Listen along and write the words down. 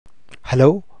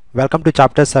Hello, welcome to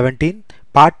chapter 17,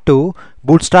 part 2,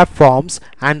 Bootstrap Forms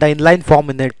and the Inline Form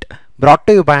in it. Brought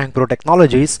to you by Ankpro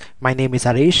Technologies. My name is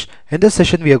Harish. In this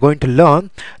session we are going to learn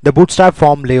the Bootstrap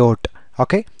form layout.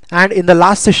 Okay, and in the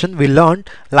last session we learned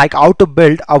like how to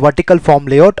build a vertical form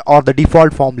layout or the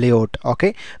default form layout.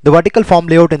 Okay, the vertical form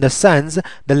layout in the sense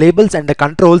the labels and the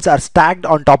controls are stacked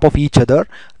on top of each other.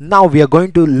 Now we are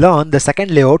going to learn the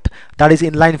second layout, that is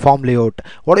inline form layout.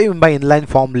 What do you mean by inline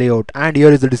form layout? And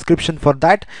here is the description for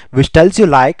that, which tells you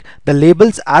like the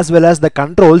labels as well as the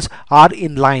controls are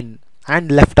inline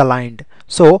and left aligned.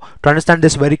 So to understand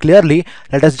this very clearly,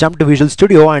 let us jump to Visual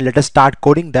Studio and let us start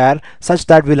coding there such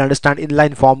that we'll understand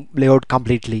inline form layout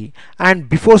completely. And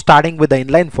before starting with the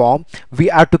inline form, we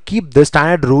have to keep the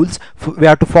standard rules. We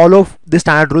have to follow the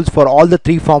standard rules for all the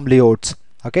three form layouts.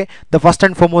 Okay, the first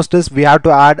and foremost is we have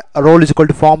to add a role is equal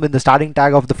to form in the starting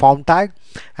tag of the form tag,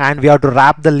 and we have to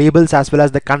wrap the labels as well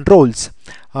as the controls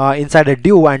inside a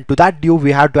div, and to that div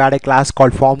we have to add a class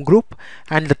called form group.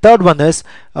 And the third one is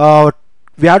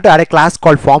we have to add a class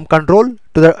called form control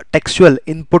to the textual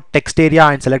input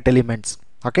textarea and select elements.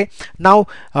 Okay, now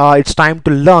it's time to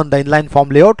learn the inline form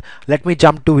layout. Let me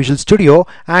jump to Visual Studio,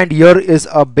 and here is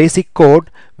a basic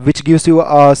code which gives you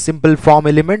a simple form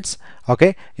elements.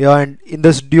 Okay, and in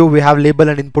this div we have label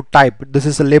and input type. This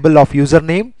is a label of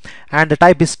username and the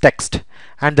type is text,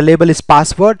 and the label is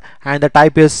password and the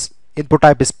type is input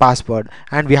type is password,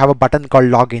 and we have a button called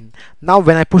login. Now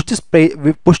when I push this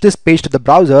page to the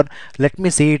browser, let me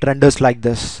see, it renders like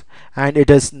this and it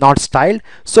is not styled.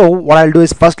 So what I'll do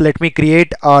is first let me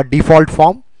create a default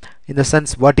form, in the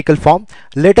sense vertical form.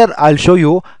 Later I'll show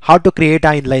you how to create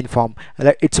an inline form.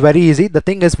 It's very easy. The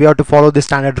thing is we have to follow the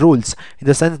standard rules. In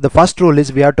the sense the first rule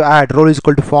is we have to add role is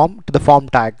equal to form to the form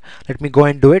tag. Let me go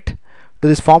and do it. To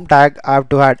this form tag I have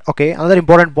to add, okay, another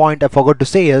important point I forgot to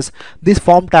say is this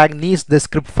form tag needs the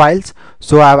script files.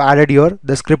 So I have added here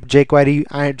the script JQuery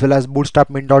as well as bootstrap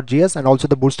min.js and also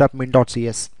the bootstrap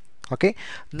min.cs. Okay,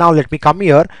 now let me come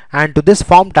here, and to this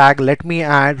form tag let me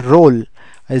add role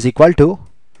is equal to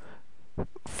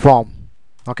form.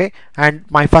 Okay, and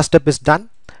my first step is done,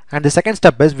 and the second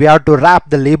step is we have to wrap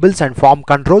the labels and form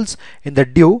controls in the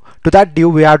div. To that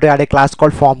div we have to add a class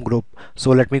called form group.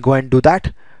 So let me go and do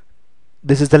that.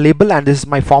 This is the label and this is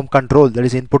my form control, that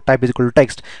is input type is equal to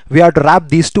text. We have to wrap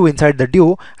these two inside the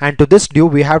div, and to this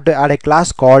div we have to add a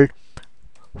class called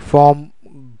form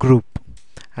group.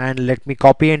 And let me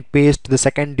copy and paste the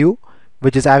second div,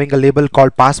 which is having a label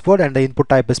called password and the input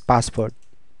type is password.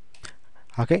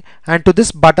 Okay, and to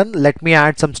this button let me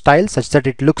add some style such that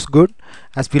it looks good,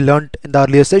 as we learned in the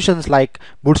earlier sessions, like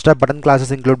bootstrap button classes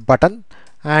include button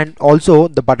and also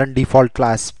the button default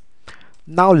class.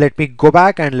 Now let me go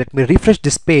back and let me refresh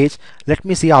this page. Let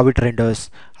me see how it renders.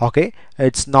 Okay,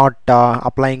 it's not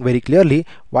applying very clearly.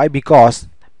 Why? Because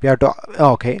we have to,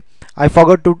 okay, I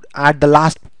forgot to add the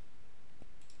last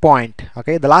point.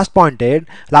 Okay, the last point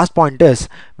is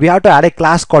we have to add a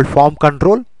class called form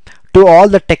control to all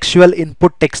the textual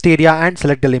input textarea and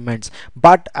select elements.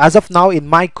 But as of now in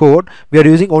my code we are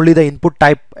using only the input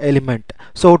type element.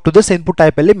 So to this input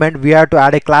type element we have to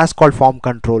add a class called form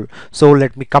control. So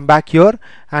let me come back here,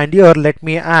 and here let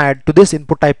me add to this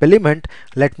input type element,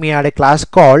 let me add a class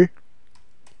called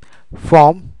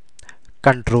form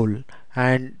control,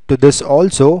 and to this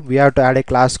also we have to add a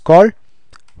class called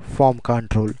form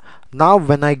control. Now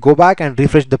when I go back and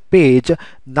refresh the page,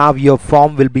 now your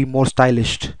form will be more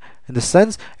stylish. In the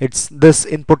sense it's this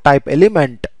input type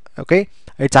element, okay,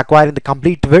 it's acquiring the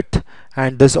complete width,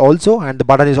 and this also, and the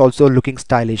button is also looking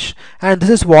stylish. And this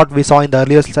is what we saw in the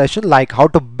earlier session, like how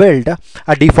to build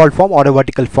a default form or a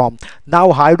vertical form.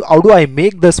 Now how do I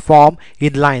make this form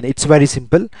inline? It's very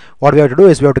simple. What we have to do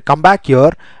is we have to come back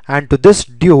here, and to this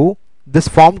div, this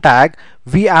form tag,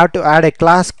 we have to add a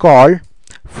class called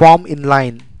form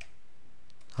inline.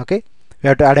 Okay, we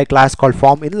have to add a class called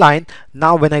form inline.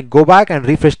 Now when I go back and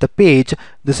refresh the page,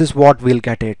 this is what we'll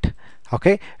get it.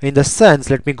 Okay, in the sense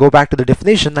let me go back to the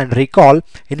definition and recall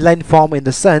inline form in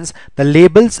the sense the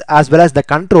labels as well as the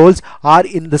controls are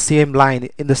in the same line,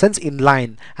 in the sense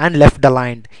inline and left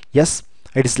aligned. Yes,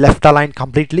 it is left aligned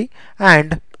completely,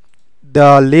 and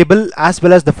the label as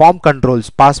well as the form controls,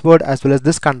 password as well as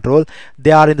this control,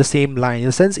 they are in the same line, in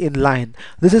the sense inline.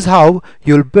 This is how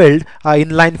you'll build a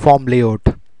inline form layout.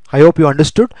 I hope you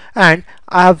understood, and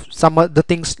I have some other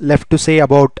things left to say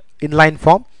about inline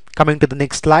form. Coming to the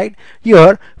next slide,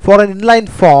 here for an inline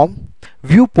form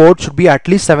viewport should be at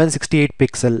least 768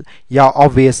 pixel. Yeah,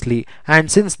 obviously,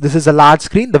 and since this is a large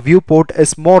screen, the viewport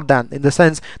is more than, in the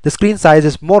sense the screen size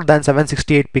is more than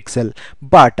 768 pixel.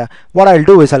 But what I'll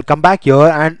do is I'll come back here,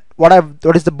 and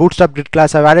what is the Bootstrap grid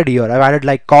class I've added here? I've added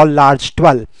like call large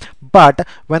 12, but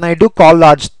when I do call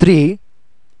large 3,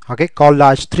 okay, call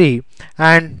large 3,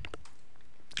 and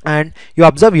you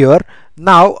observe here,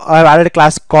 now I've added a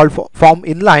class called form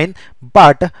inline,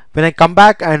 but when I come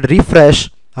back and refresh,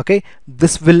 okay,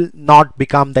 this will not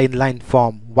become the inline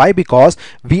form. Why? Because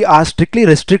we are strictly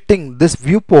restricting this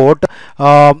viewport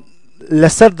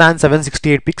lesser than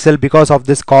 768 pixel because of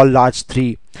this call large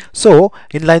 3. So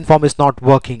inline form is not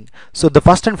working. So the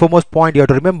first and foremost point you have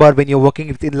to remember when you're working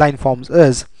with inline forms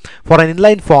is, for an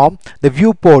inline form, the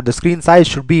viewport, the screen size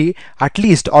should be at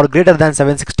least or greater than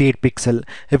 768 pixel.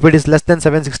 If it is less than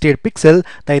 768 pixel,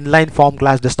 the inline form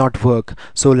class does not work.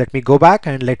 So let me go back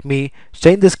and let me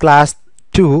change this class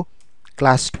to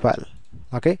class 12,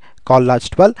 okay, call large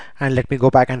 12, and let me go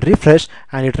back and refresh,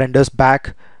 and it renders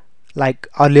back like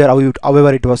earlier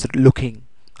however it was looking.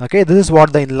 Okay, this is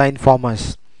what the inline form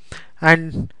is,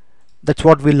 and that's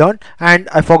what we learned. And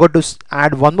I forgot to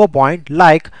add one more point,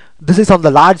 like this is on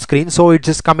the large screen, so it's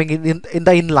just coming in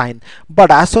the inline,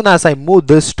 but as soon as I move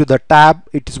this to the tab,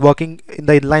 it is working in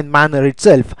the inline manner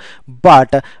itself.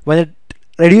 But when it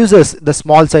reduces the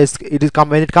small size,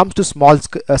 when it comes to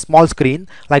small screen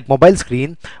like mobile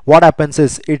screen, what happens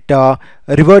is it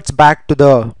reverts back to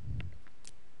the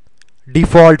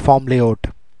default form layout.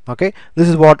 Okay, this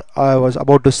is what I was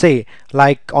about to say,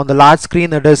 like on the large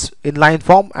screen it is inline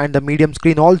form, and the medium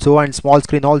screen also, and small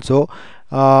screen also,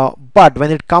 but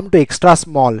when it comes to extra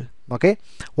small, okay,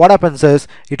 what happens is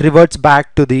it reverts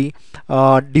back to the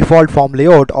default form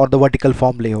layout or the vertical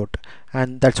form layout.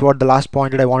 And that's what the last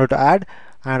point that I wanted to add,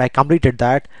 and I completed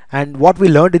that. And what we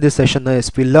learned in this session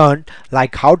is we learned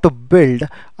like how to build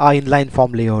a inline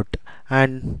form layout,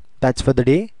 and that's for the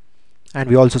day. And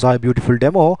we also saw a beautiful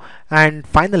demo. And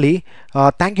finally,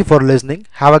 thank you for listening.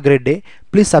 Have a great day.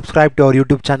 Please subscribe to our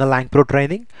YouTube channel Ankpro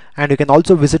Training, and you can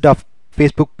also visit our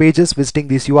Facebook pages visiting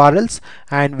these URLs,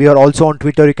 and we are also on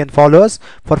Twitter. You can follow us.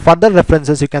 For further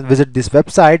references, you can visit these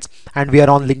websites, and we are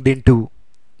on LinkedIn too.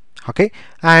 Okay,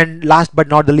 and last but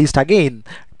not the least, again,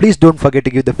 please don't forget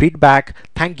to give the feedback.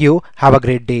 Thank you. Have a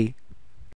great day.